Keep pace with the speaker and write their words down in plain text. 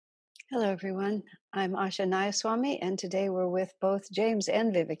Hello, everyone. I'm Asha Nayaswamy, and today we're with both James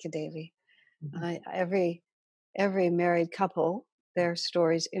and Viveka Devi. Mhm. Every married couple, their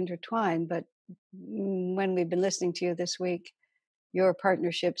stories intertwine, but when we've been listening to you this week, your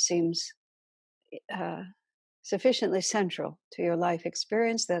partnership seems uh, sufficiently central to your life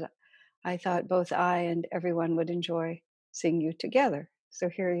experience that I thought both I and everyone would enjoy seeing you together. So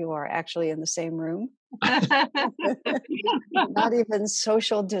here you are, actually in the same room. Not even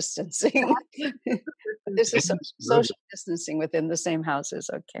social distancing. This is Very good. social distancing within the same house is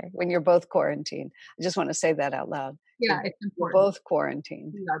okay when you're both quarantined. I just want to say that out loud. Yeah, You're it's you're important. both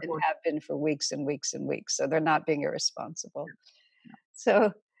quarantined We are and both. have been for weeks and weeks and weeks, so they're not being irresponsible.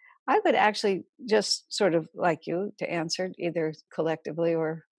 So I would actually just sort of like you to answer either collectively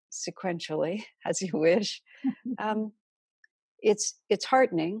or sequentially, as you wish. Um, it's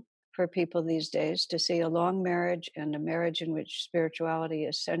heartening for people these days to see a long marriage and a marriage in which spirituality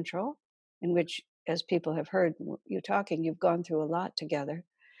is central, in which, as people have heard you talking, you've gone through a lot together.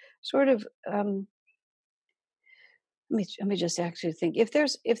 Sort of, let me just actually think if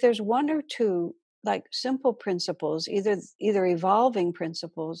there's one or two like simple principles, either evolving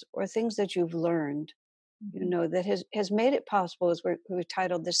principles or things that you've learned, Mhm, that has made it possible, as we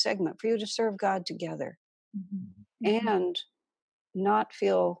titled this segment, for you to serve God together mhm, mhm. and not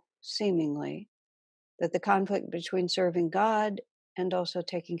feel seemingly that the conflict between serving God and also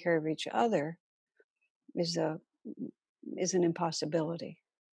taking care of each other is a is an impossibility.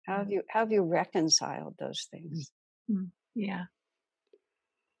 How have you reconciled those Mhm. things? Mm, yeah.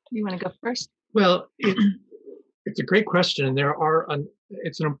 You wanna go first? Well, it's a great question, and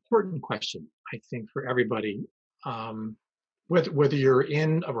it's an important question, I think, for everybody. Um, whether you're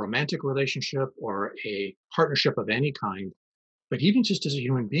in a romantic relationship or a partnership of any kind, but even just as a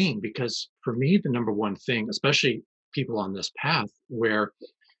human being, because for me, the number one thing, especially people on this path where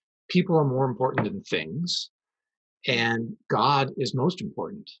people are more important than things, and God is most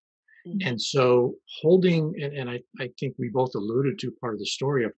important. Mhm. And so holding, and I think we both alluded to part of the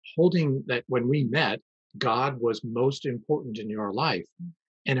story of holding that when we met, God was most important in your life.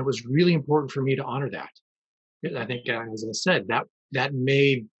 And it was really important for me to honor that. And I think, as I said, that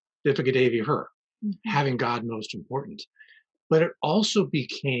made Viveka Devi her, Mhm, having God most important. But it also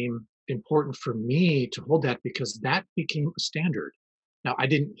became important for me to hold that because that became a standard. Now, I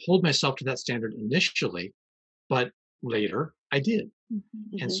didn't hold myself to that standard initially, but later I did. mhm,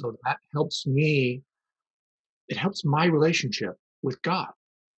 And Mhm. so that helps me, it helps my relationship with God,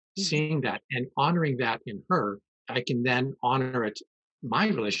 Mhm. seeing that and honoring that in her. I can then honor it, my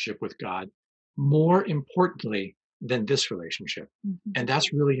relationship with God, more importantly than this relationship. mhm. And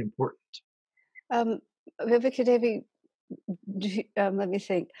that's really important. Um, Viveka Devi, let me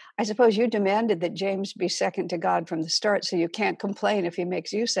think. I suppose you demanded that James be second to God from the start, so you can't complain if he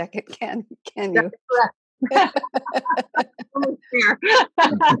makes you second, can That's you? correct. Totally fair.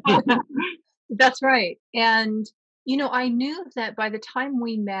 That's right, and, I knew that by the time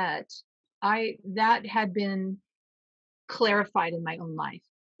we met, I that had been clarified in my own life,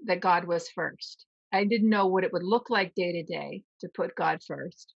 that God was first. I didn't know what it would look like day to day to put God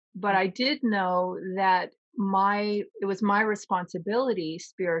first, but I did know that my it was my responsibility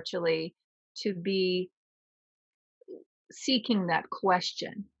spiritually to be seeking that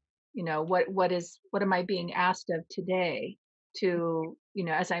question. What am I being asked of today to,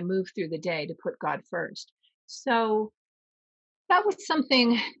 as I move through the day to put God first. So that was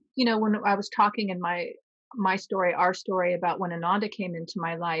something, when I was talking in my story, our story about when Ananda came into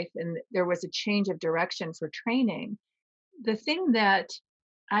my life and there was a change of direction for training. The thing that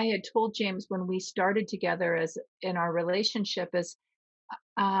I had told James when we started together as in our relationship is,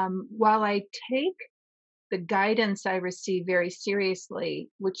 while I take the guidance I receive very seriously,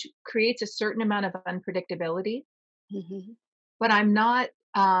 which creates a certain amount of unpredictability, Mhm. but I'm not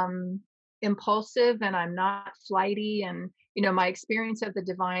impulsive and I'm not flighty. And, my experience of the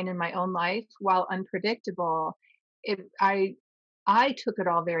divine in my own life, while unpredictable, it, I took it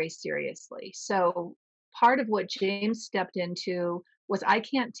all very seriously. So part of what James stepped into was I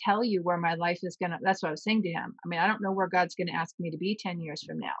can't tell you where my life is going to, that's what I was saying to him. I mean, I don't know where God's going to ask me to be 10 years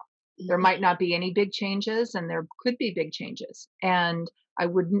from now. There Mhm. might not be any big changes and there could be big changes. And I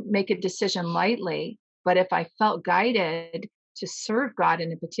wouldn't make a decision lightly, but if I felt guided to serve God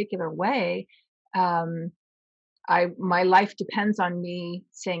in a particular way, um, I my life depends on me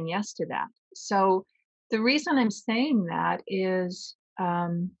saying yes to that. So the reason I'm saying that is,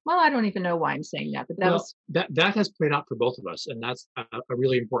 well, I don't even know why I'm saying that, but that Well, was that has played out for both of us, and that's a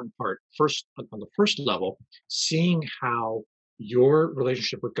really important part. First, on the first level, seeing how your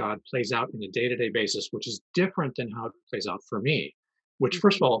relationship with God plays out in a day-to-day basis, which is different than how it plays out for me. Which,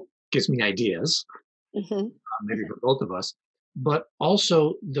 first Mhm. of all, gives me ideas, Hmm. maybe for both of us, but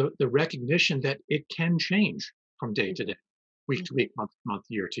also the recognition that it can change from day to day, week to week, month to month,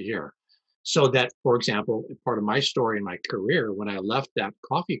 year to year. So that, for example, part of my story in my career, when I left that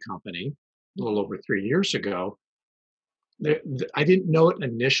coffee company a little over 3 years ago, I didn't know it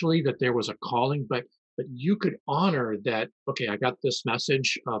initially that there was a calling, but you could honor that. Okay, I got this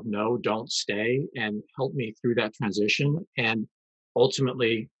message of no, don't stay, and help me through that transition, and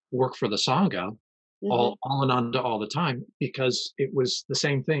ultimately work for the sangha Hmm. all and on to all the time because it was the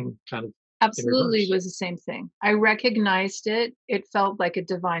same thing, kind of in Absolutely reverse. was the same thing. I recognized it. It felt like a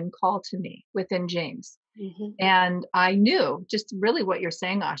divine call to me within James. Hmm. And I knew just really what you're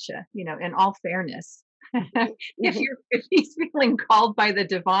saying, Asha, in all fairness, Hmm. if he's feeling called by the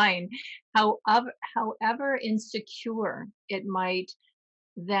divine, however insecure it might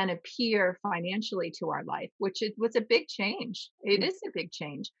then appear financially to our life, which it was a big change. It is a big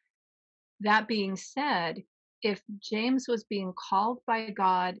change. That being said, if James was being called by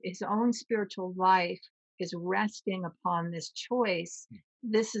God, his own spiritual life is resting upon this choice.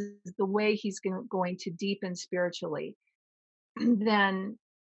 This is the way he's going to deepen spiritually. Then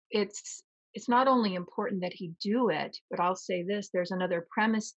it's it's not only important that he do it, but I'll say this: there's another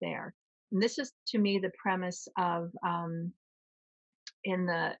premise there, and this is to me the premise of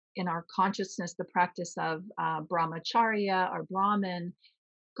in our consciousness, the practice of brahmacharya or Brahman.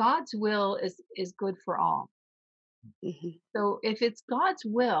 God's will is good for all. Hmm. So if it's God's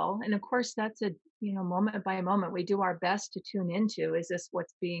will, and of course that's a moment by moment, we do our best to tune into, is this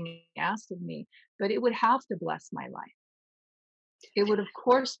what's being asked of me? But it would have to bless my life. It would of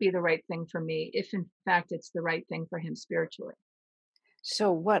course be the right thing for me if in fact it's the right thing for him spiritually.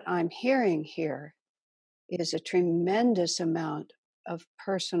 So, what I'm hearing here is a tremendous amount of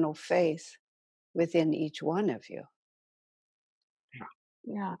personal faith within each one of you.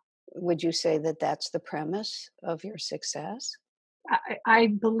 Yeah. Would you say that that's the premise of your success? I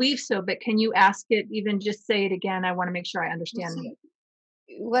believe so, but can you ask it, even just say it again? I want to make sure I Well, understand. see,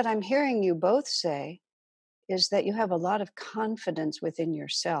 what I'm hearing you both say is that you have a lot of confidence within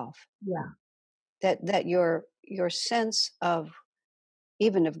yourself, Yeah, that your sense of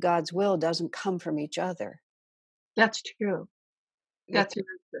even of God's will doesn't come from each other. that's true. It, That's very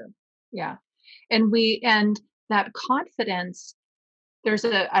true. Yeah. And that confidence, and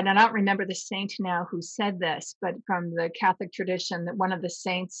I don't remember the saint now who said this, but from the Catholic tradition, that one of the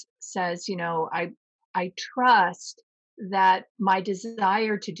saints says, I trust that my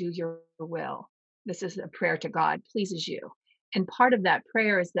desire to do your will, this is a prayer to God, pleases you. And part of that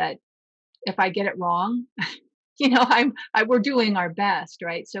prayer is that if I get it wrong, we're doing our best,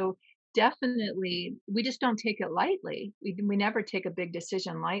 right? So definitely we just don't take it lightly. We never take a big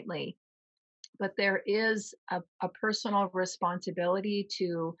decision lightly, but there is a personal responsibility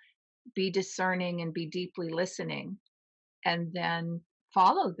to be discerning and be deeply listening, and then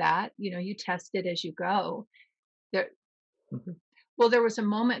follow that. You test it as you go. There Mhm. Well, there was a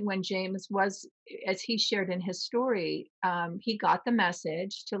moment when James was, as he shared in his story, he got the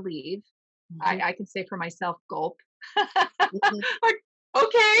message to leave. mhm, I can say for myself, gulp. mhm, Like,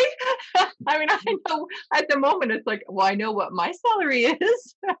 okay. I mean, I know at the moment it's like, well, I know what my salary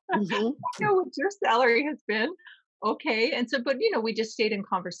is. I mhm. know what your salary has been. Okay. And so, but we just stayed in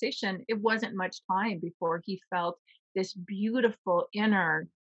conversation. It wasn't much time before he felt this beautiful inner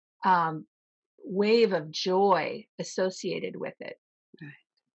um, wave of joy associated with it. Right.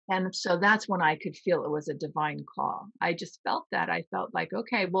 And so that's when I could feel it was a divine call. I just felt that. I felt like,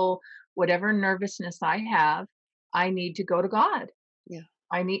 okay, well, whatever nervousness I have, I need to go to God. Yeah.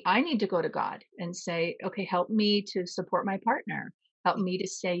 I need to go to God and say, okay, help me to support my partner. Help Yeah. me to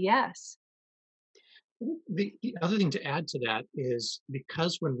say yes. The other thing to add to that is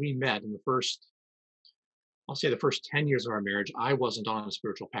because when we met in the first, I'll say the first 10 years of our marriage, I wasn't on a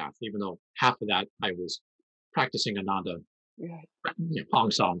spiritual path, even though half of that I was practicing Ananda, Right.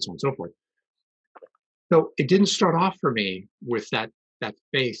 Pong Saw, and so on and so forth. So it didn't start off for me with that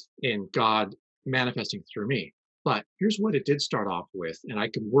faith in God manifesting through me. But here's what it did start off with, and I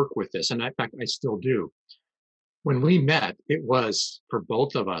could work with this, and in fact, I still do. When we met, it was for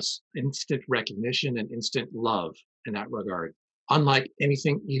both of us instant recognition and instant love in that regard, unlike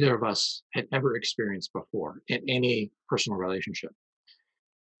anything either of us had ever experienced before in any personal relationship.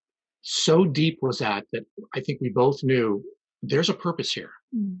 So deep was that I think we both knew there's a purpose here.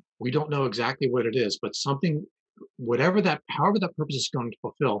 Mm. We don't know exactly what it is, but something, however that purpose is going to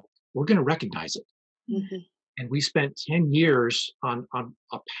fulfill, we're going to recognize it. Mm. Mhm. And we spent 10 years on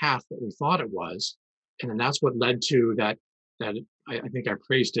a path that we thought it was. And then that's what led to that I think I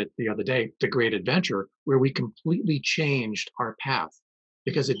praised it the other day, the great adventure, where we completely changed our path.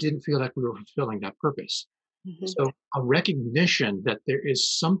 because it didn't feel like we were fulfilling that purpose. Mhm. So a recognition that there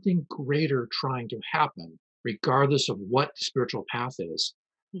is something greater trying to happen, regardless of what the spiritual path is,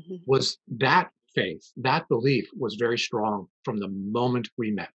 Mhm. was that faith, that belief was very strong from the moment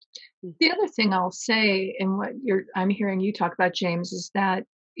we met. The other thing I'll say, and what I'm hearing you talk about, James, is that,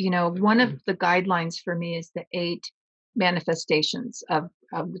 one of the guidelines for me is the 8 manifestations of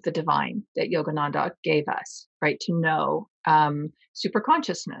the divine that Yogananda gave us, right? To know super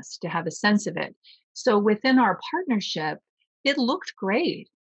consciousness, to have a sense of it. So within our partnership, it looked great,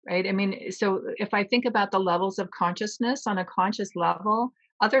 right? I mean, so if I think about the levels of consciousness on a conscious level,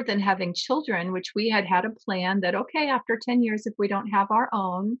 other than having children, which we had a plan that, okay, after 10 years, if we don't have our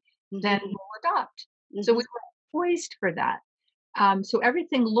own, then Mhm. we'll adopt. So we Mhm. were poised for that. So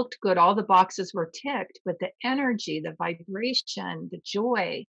everything looked good. All the boxes were ticked, but the energy, the vibration, the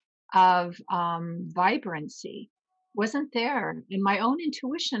joy of vibrancy wasn't there. And my own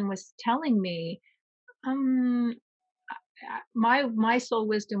intuition was telling me, um, my soul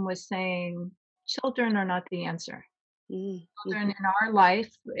wisdom was saying, children are not the answer. Mhm. Children Mhm. in our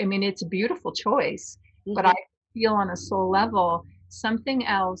life, I mean, it's a beautiful choice, but I Mhm. feel on a soul level, something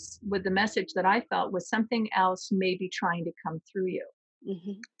else with the message that I felt was something else maybe trying to come through you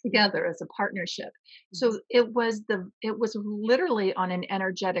Mhm. together as a partnership. Mhm. So it was literally on an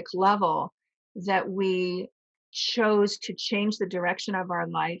energetic level that we chose to change the direction of our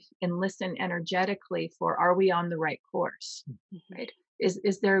life and listen energetically for, are we on the right course? Mhm. Right?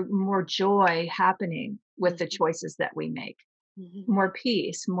 Is there more joy happening with the Mhm. choices that we make? Mhm. More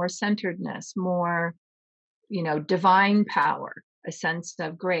peace, more centeredness, more, divine power, a sense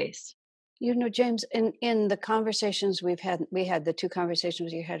of grace. James, in the conversations we had the 2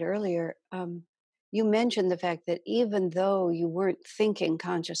 conversations you had earlier, you mentioned the fact that even though you weren't thinking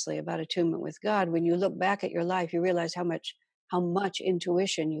consciously about attunement with God, when you look back at your life, you realize how much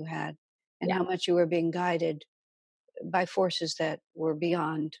intuition you had and Yeah. how much you were being guided by forces that were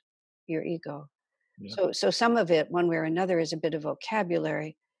beyond your ego. Yeah. So some of it, one way or another, is a bit of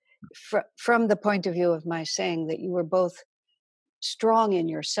vocabulary from the point of view of my saying that you were both strong in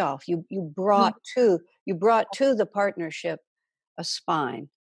yourself. Mhm. You brought to the partnership a spine.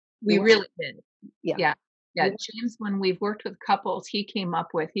 You We weren't, really did. yeah. Yeah. Yeah. You, James, when we've worked with couples,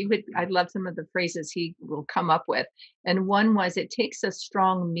 I love some of the phrases he will come up with. And one was, it takes a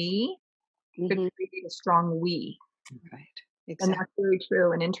strong me to mhm, create a strong we. right. And Exactly. that's very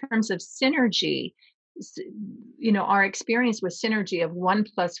true. And in terms of synergy, s- our experience with synergy of 1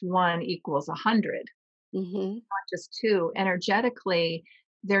 + 1 equals 100, Hmm. not just two. Energetically,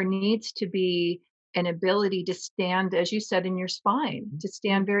 there needs to be an ability to stand, as you said, in your spine, to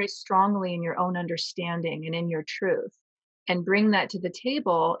stand very strongly in your own understanding and in your truth, and bring that to the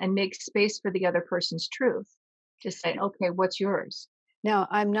table and make space for the other person's truth to say, okay, what's yours? Now,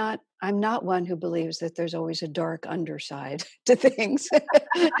 I'm not one who believes that there's always a dark underside to things.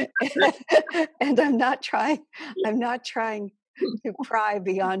 And I'm not trying to pry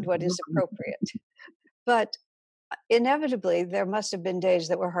beyond what is appropriate. But inevitably there must have been days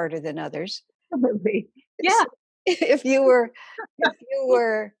that were harder than others. Absolutely. Yeah. So if you were if you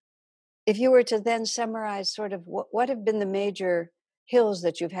were if you were to then summarize sort of what have been the major hills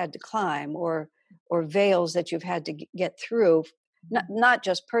that you've had to climb or veils that you've had to get through, not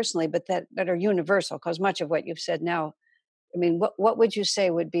just personally but that are universal, because much of what you've said now, I mean, what would you say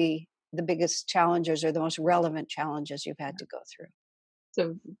would be the biggest challenges or the most relevant challenges you've had to go through?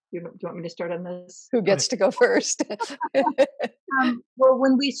 So, do you want me to start on this? Who Go ahead. gets to go first? Well,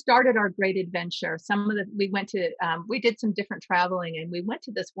 when we started our great adventure, we did some different traveling, and we went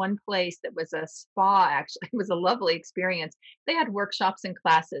to this one place that was a spa. Actually, it was a lovely experience. They had workshops and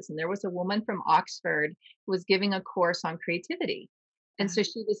classes, and there was a woman from Oxford who was giving a course on creativity. And so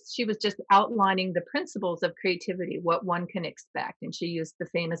she was just outlining the principles of creativity, what one can expect. And she used the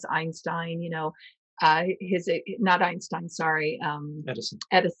famous Einstein, not Einstein, sorry, Edison.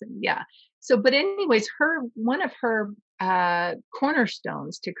 Edison, yeah. So, but anyways, one of her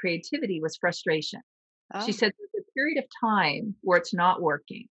cornerstones to creativity was frustration. She Oh. said there's a period of time where it's not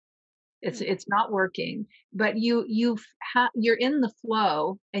working. It's Hmm. it's not working, but you're in the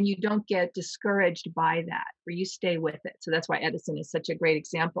flow and you don't get discouraged by that, or you stay with it. So that's why Edison is such a great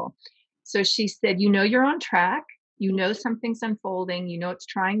example. So she said, you're on track, something's unfolding, it's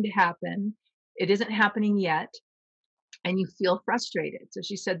trying to happen. It isn't happening yet, and you feel frustrated. So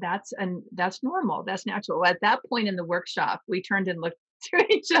she said that's normal, that's natural. At that point in the workshop, we turned and looked to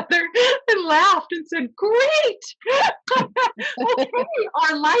each other and laughed and said, "Great! Okay,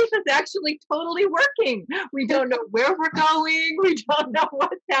 our life is actually totally working. We don't know where we're going. We don't know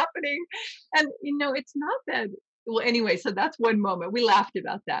what's happening, and it's not that." Well, anyway, so that's one moment. We laughed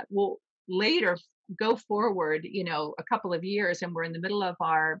about that. Well, later, go forward, a couple of years, and we're in the middle of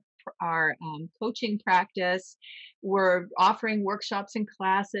our coaching practice. We're offering workshops and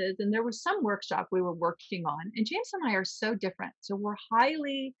classes, and there was some workshop we were working on. And James and I are so different, so we're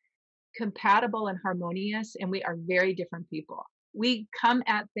highly compatible and harmonious, and we are very different people. We come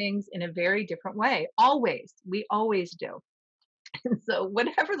at things in a very different way. Always, we always do. And so,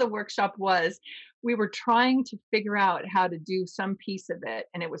 whatever the workshop was, we were trying to figure out how to do some piece of it.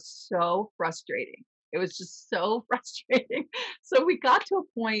 And it was so frustrating. It was just so frustrating. So, we got to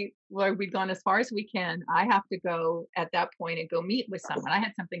a point where we'd gone as far as we can. I have to go at that point and go meet with someone. I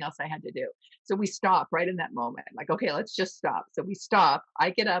had something else I had to do. So, we stop right in that moment. Like, okay, let's just stop. So, we stop. I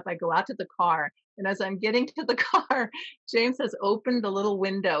get up, I go out to the car. And as I'm getting to the car, James has opened the little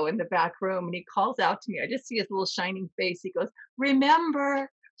window in the back room and he calls out to me. I just see his little shining face. He goes, "Remember,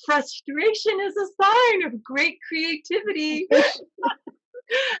 frustration is a sign of great creativity." And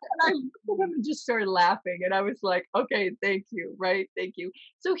I looked at him and just started laughing. And I was like, okay, thank you. Right. Thank you.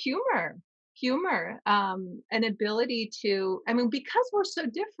 So humor, an ability to, I mean, because we're so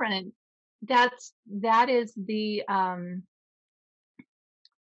different, that is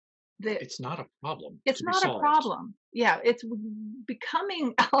It's not a problem it's to be not a solved. problem. Yeah, it's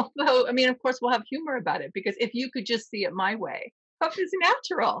becoming, although, I mean, of course, we'll have humor about it because if you could just see it my way, stuff is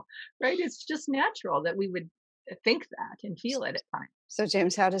natural, right? It's just natural that we would think that and feel it at times. So,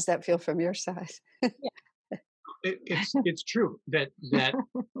 James, how does that feel from your side? It's true that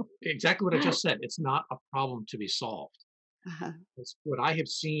exactly what I just said. It's not a problem to be solved. Uh-huh. It's what I have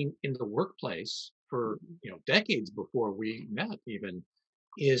seen in the workplace for decades before we met even,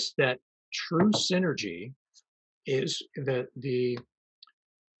 is that true synergy is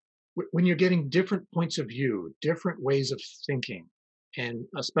when you're getting different points of view, different ways of thinking, and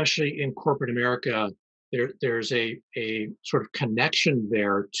especially in corporate America, there's a sort of connection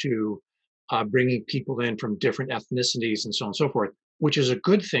there to bringing people in from different ethnicities and so on and so forth, which is a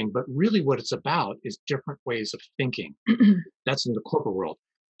good thing. But really, what it's about is different ways of thinking. That's in the corporate world.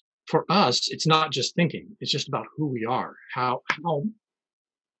 For us, it's not just thinking; it's just about who we are, how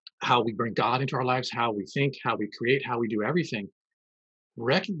we bring God into our lives, how we think, how we create, how we do everything,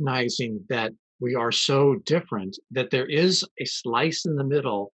 recognizing that we are so different that there is a slice in the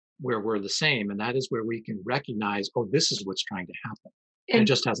middle where we're the same. And that is where we can recognize, oh, this is what's trying to happen. And it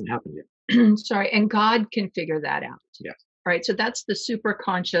just hasn't happened yet. Sorry, and God can figure that out. Yes. All right, so that's the super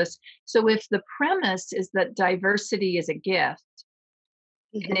conscious. So if the premise is that diversity is a gift,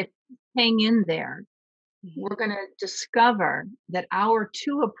 and if we hang in there, we're going to discover that our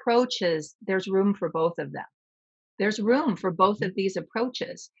two approaches, there's room for both of them. There's room for both of these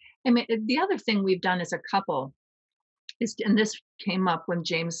approaches. I mean, the other thing we've done as a couple is, and this came up when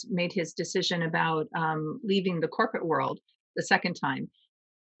James made his decision about leaving the corporate world the second time,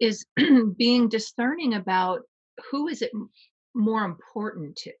 is being discerning about who is it more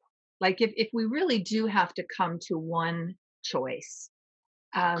important to. Like if we really do have to come to one choice,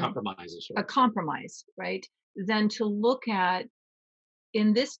 Compromises. a compromise, right? Then to look at,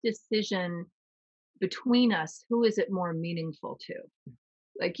 in this decision between us, who is it more meaningful to?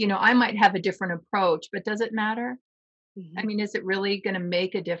 Like, I might have a different approach, but does it matter? I mean, is it really going to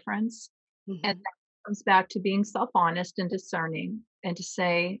make a difference? And that comes back to being self-honest and discerning and to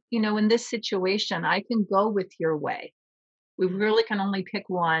say, in this situation, I can go with your way. We really can only pick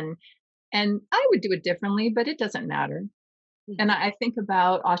one. And I would do it differently, but it doesn't matter. And I think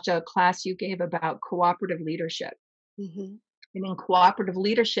about, Asha, a class you gave about cooperative leadership. And in cooperative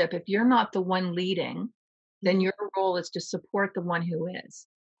leadership, if you're not the one leading, then your role is to support the one who is.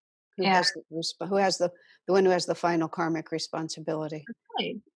 Who has the one who has the final karmic responsibility.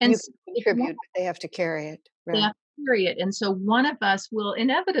 Right. And you contribute, but they have to carry it. Right. They have to carry it. And so one of us will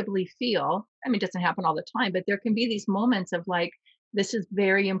inevitably feel, I mean, it doesn't happen all the time, but there can be these moments of like, this is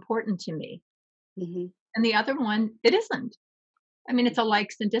very important to me. And the other one, it isn't. I mean, it's a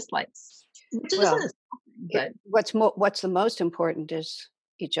likes and dislikes. But what's the most important is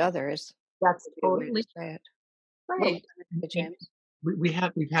each other. That's totally right. Right. James. We've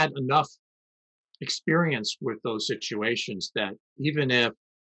had enough experience with those situations that even if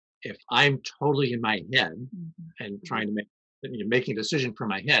I'm totally in my head and trying to making a decision from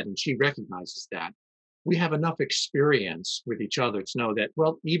my head, and she recognizes that, we have enough experience with each other to know that,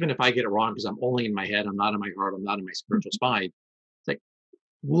 well, even if I get it wrong because I'm only in my head, I'm not in my heart, I'm not in my spiritual spine, it's like,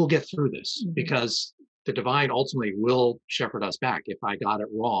 we'll get through this because the divine ultimately will shepherd us back. If I got it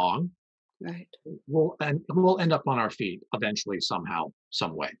wrong, right, we'll end up on our feet eventually, somehow,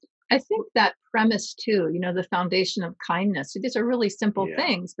 some way. I think that premise too, the foundation of kindness. So these are really simple Yeah.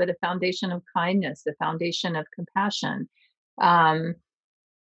 things, but a foundation of kindness, the foundation of compassion. Um,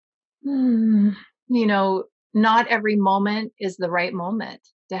 mm, you know, not every moment is the right moment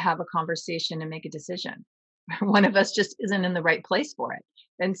to have a conversation and make a decision. One of us just isn't in the right place for it.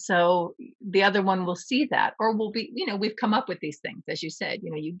 And so the other one will see that, or will be, we've come up with these things, as you said,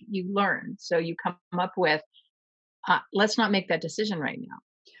 you learn. So you come up with, let's not make that decision right now.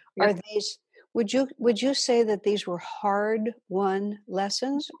 Are these, would you say that these were hard won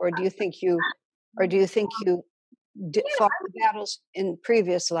lessons, or do you think you Yeah, fought the battles in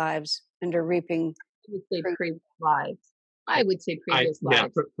previous lives and are reaping I would say fruit? previous lives. I would say previous Yeah,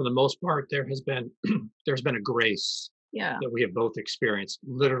 lives. for the most part, there has been there's been a grace Yeah, that we have both experienced,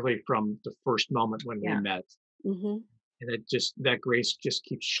 literally from the first moment when we yeah. met, Mm-hmm. and that grace just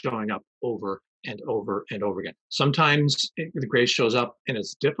keeps showing up over and over and over again. Sometimes the grace shows up and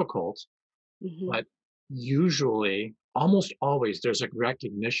it's difficult, Mm-hmm. but usually, almost always, there's a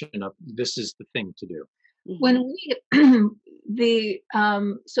recognition of this is the thing to do. Mm-hmm. When we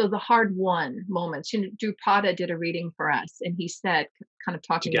so the hard won moments, Drew Pada did a reading for us, and he said, kind of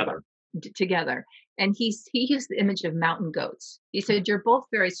talking about Together. Together, and he used the image of mountain goats. He said, "You're both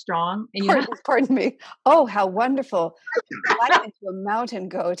very strong, and you have." Pardon me. Oh, how wonderful. Likened to a mountain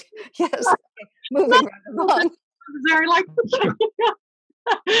goat. Yes. Okay. Moving right along. Very like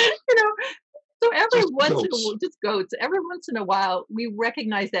you know so every Just once in a goats. while, just goats, every once in a while we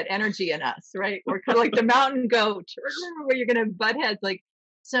recognize that energy in us, right? We're kind of like the mountain goat, or where you're going to butt heads, like.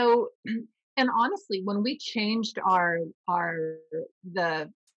 So and honestly, when we changed our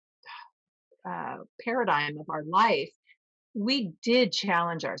the paradigm of our life, we did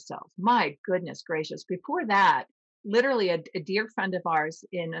challenge ourselves. My goodness gracious, before that, literally a dear friend of ours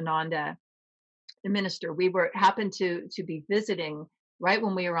in Ananda, the minister, we were happened to be visiting right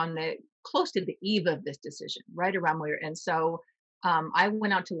when we were on the close to the eve of this decision, right around where. And so I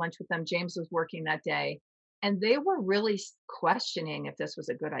went out to lunch with them. James was working that day, and they were really questioning if this was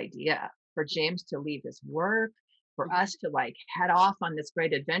a good idea for James to leave his work, for us to like head off on this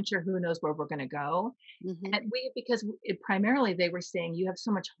great adventure. Who knows where we're going to go? Mm-hmm. And because primarily they were saying, you have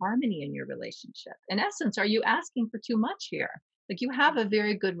so much harmony in your relationship. In essence, are you asking for too much here? Like, you have a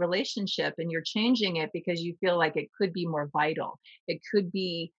very good relationship and you're changing it because you feel like it could be more vital. It could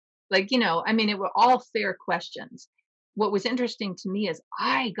be like, I mean, it were all fair questions. What was interesting to me is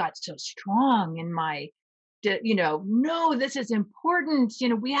I got so strong in my, no, this is important.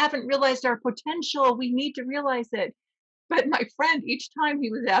 We haven't realized our potential. We need to realize it. But my friend, each time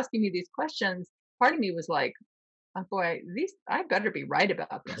he was asking me these questions, part of me was like, oh boy, I better be right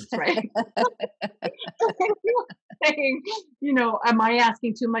about this, right? Saying, am I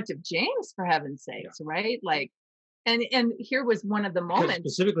asking too much of James, for heaven's sakes, right? Like, and here was one of the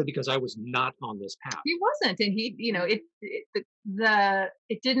moments. Specifically because I was not on this path. He wasn't, and he,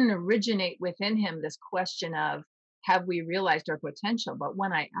 it didn't originate within him, this question of, have we realized our potential? But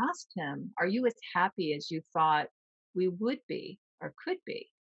when I asked him, are you as happy as you thought we would be or could be?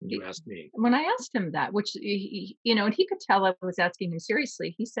 You asked me. When I asked him that, which and he could tell I was asking him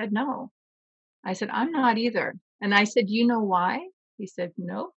seriously, he said no. I said, I'm not either. And I said, you know why? He said,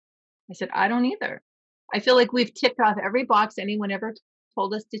 no. I said, I don't either. I feel like we've ticked off every box anyone ever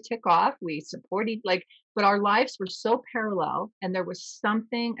told us to tick off. We supported, but our lives were so parallel, and there was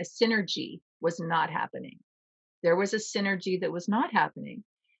something, a synergy was not happening. There was a synergy that was not happening.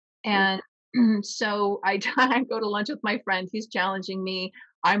 And so I go to lunch with my friend. He's challenging me.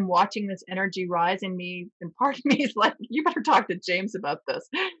 I'm watching this energy rise in me. And part of me is like, you better talk to James about this.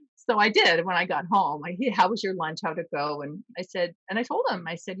 So I did. When I got home, how was your lunch? How'd it go? And I told him,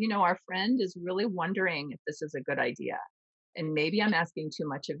 I said, our friend is really wondering if this is a good idea. And maybe I'm asking too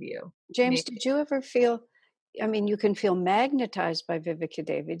much of you. James, did you ever feel, I mean, you can feel magnetized by Viveka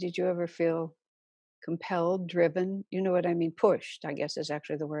Devi. Did you ever feel compelled, driven? You know what I mean? Pushed, I guess, is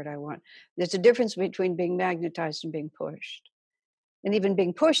actually the word I want. There's a difference between being magnetized and being pushed. And even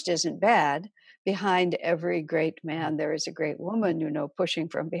being pushed isn't bad. Behind every great man, there is a great woman, pushing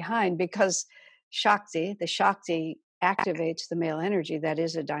from behind, because the Shakti activates the male energy. That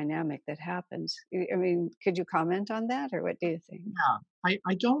is a dynamic that happens. I mean, could you comment on that, or what do you think? Yeah,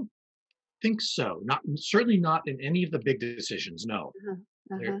 I don't think so. Certainly not in any of the big decisions. No,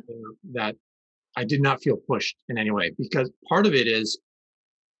 that I did not feel pushed in any way, because part of it is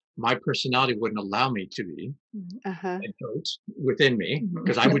my personality wouldn't allow me to be a goat within me,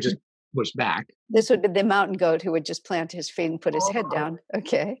 because I would just push back. This would be the mountain goat who would just plant his feet and put his head down.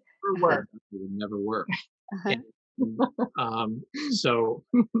 Okay. It would never work. And, so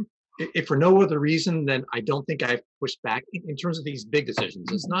if for no other reason, then I don't think I've pushed back in terms of these big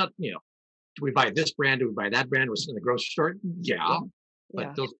decisions. It's not, do we buy this brand? Do we buy that brand? Was in the grocery store? Yeah, but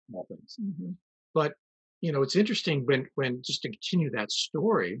Yeah. those are small things. Mm-hmm. But it's interesting when just to continue that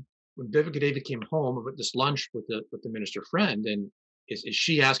story, when Vivica David came home with this lunch with the minister friend, and is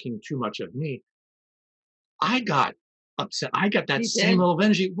she asking too much of me? I got upset. I got that You same did? level of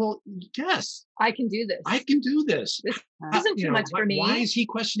energy. Well, yes, I can do this. I can do this. This isn't too much for me. Why is he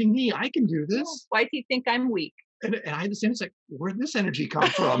questioning me? I can do Yeah, this. why does he think I'm weak? And I had the same. It's like, where'd this energy come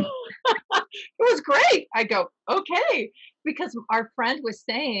from? It was great. I go, okay. Because our friend was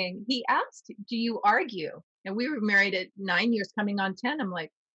saying, he asked, do you argue? And we were married at 9 years, coming on 10. I'm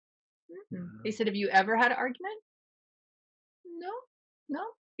like, mm-mm. He said, have you ever had an argument? No, no.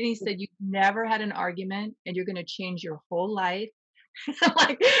 And he said, you've never had an argument and you're going to change your whole life. I'm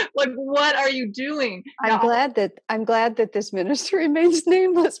like, what are you doing? I'm glad that this minister remains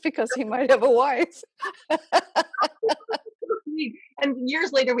nameless, because he might have a wife. And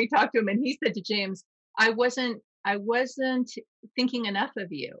years later we talked to him and he said to James, I wasn't thinking enough of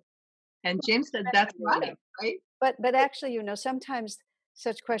you. And James said, that's right. But actually, sometimes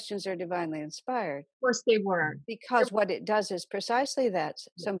such questions are divinely inspired. Of course they were. Because what it does is precisely that.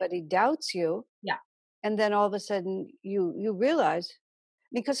 Somebody doubts you. Yeah. And then all of a sudden you realize,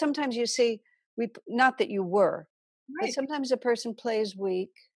 because sometimes you see, not that you were, Right. but sometimes a person plays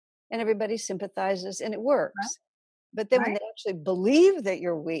weak and everybody sympathizes and it works. Right. But then when they actually believe that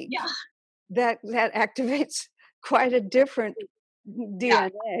you're weak, that activates quite a different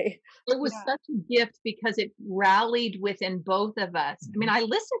DNA. Yeah. It was such a gift because it rallied within both of us. I mean, I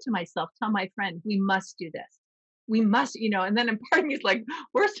listened to myself tell my friend, we must do this. We must, and then part of me is like,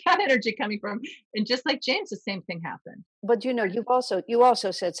 where's that energy coming from? And just like James, the same thing happened. But you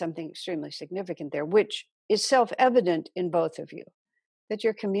also said something extremely significant there, which is self-evident in both of you, that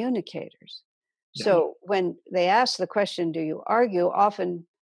you're communicators. Yeah. So when they ask the question, do you argue? Often,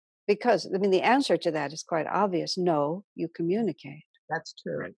 because the answer to that is quite obvious. No, you communicate. That's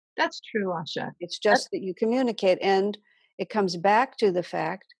true. Right. That's true, Asha. It's just that you communicate, and it comes back to the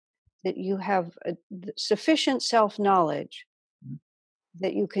fact that you have sufficient self-knowledge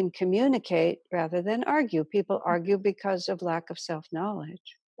that you can communicate rather than argue. People argue because of lack of self-knowledge.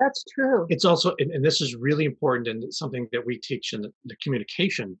 That's true. It's also, and this is really important, and it's something that we teach in the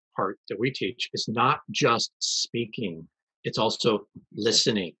communication part that we teach, is not just speaking, it's also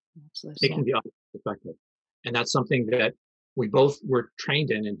listening. It can be effective. And that's something that we both were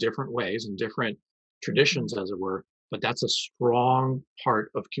trained in different ways, in different traditions, as it were. But that's a strong part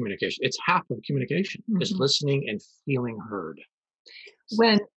of communication. It's half of communication, is listening and feeling heard.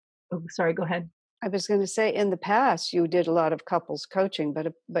 Sorry, go ahead. I was going to say, in the past, you did a lot of couples coaching,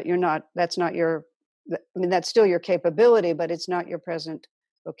 but you're not, that's not your, that's still your capability, but it's not your present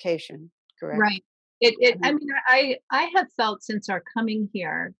vocation, correct? Right. I have felt since our coming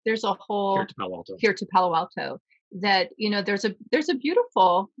here, there's a whole, here to Palo Alto, that, there's a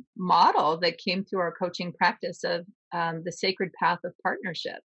beautiful model that came through our coaching practice of the sacred path of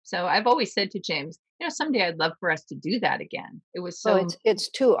partnership. So I've always said to James, someday I'd love for us to do that again. It was so. It's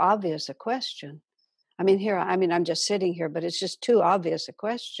too obvious a question. I'm just sitting here, but it's just too obvious a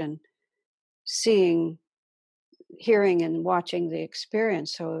question. Hearing and watching the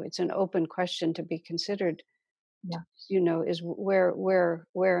experience. So it's an open question to be considered. Yeah. Is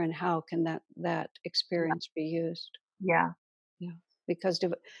where and how can that experience be used? Yeah. Yeah. Because,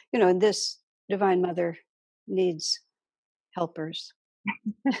 and this Divine Mother needs helpers.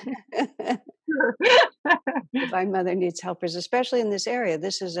 Divine Mother needs helpers, especially in this area.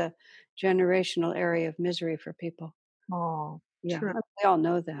 This is a generational area of misery for people. Oh, yeah. True. We all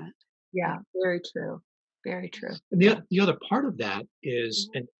know that. Yeah, very true. Very true. And the other part of that is,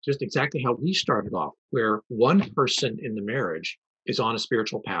 and just exactly how we started off, where one person in the marriage is on a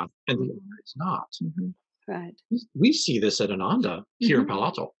spiritual path and the other is not. Mm-hmm. Right. We see this at Ananda here in Palo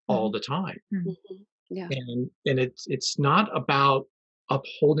Alto all the time. Mm-hmm. Yeah. And it's not about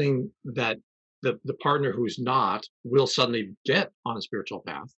upholding that the partner who's not will suddenly get on a spiritual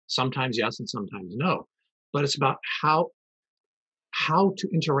path. Sometimes yes and sometimes no. But it's about how to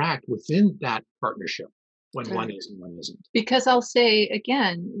interact within that partnership when one is and one isn't. Because I'll say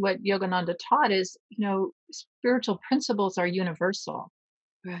again, what Yogananda taught is, spiritual principles are universal.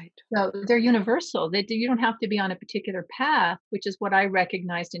 Right. So they're universal. You don't have to be on a particular path, which is what I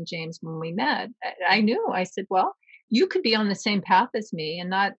recognized in James when we met. I said, well, you could be on the same path as me and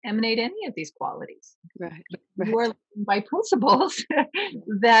not emanate any of these qualities. Right. You are by principles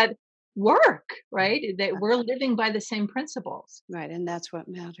that work, right? That we're living by the same principles. Right, and that's what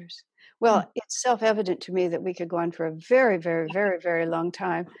matters. Mm. Well, it's self-evident to me that we could go on for a very, very, very, very long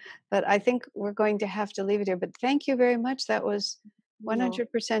time, but I think we're going to have to leave it here. But thank you very much. That was You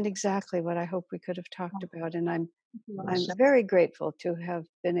 100% exactly what I hope we could have talked about, and I'm Lasha. very grateful to have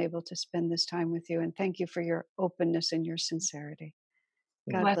been able to spend this time with you, and thank you for your openness and your sincerity.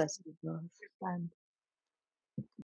 God Bless bless you both. you, friend.